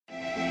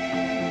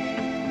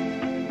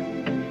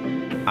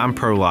I'm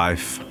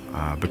pro-life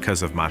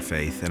because of my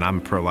faith, and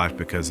I'm pro-life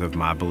because of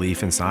my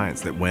belief in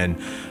science, that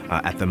when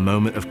at the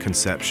moment of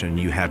conception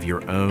you have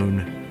your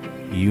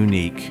own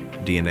unique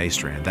DNA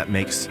strand, that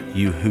makes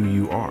you who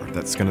you are.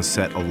 That's going to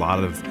set a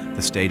lot of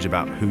the stage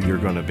about who you're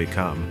going to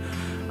become.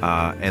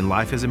 And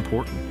life is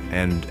important,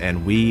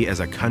 and we as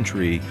a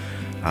country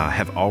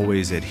have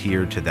always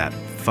adhered to that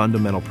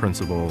fundamental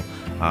principle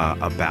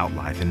about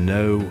life, and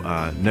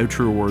no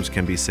truer words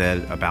can be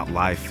said about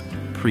life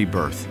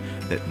pre-birth.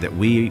 That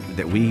we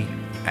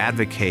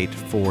advocate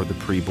for the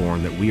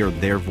preborn, that we are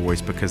their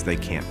voice because they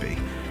can't be.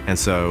 And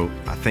so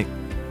I think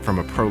from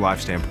a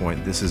pro-life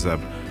standpoint, this is a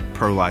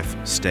pro-life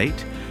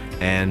state,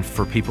 and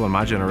for people in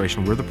my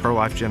generation, we're the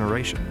pro-life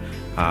generation.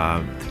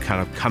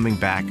 Kind of coming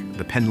back,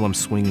 the pendulum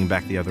swinging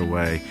back the other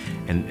way,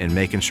 and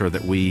making sure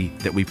that we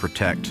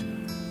protect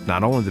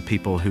not only the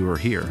people who are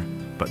here,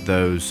 but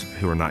those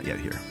who are not yet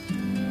here.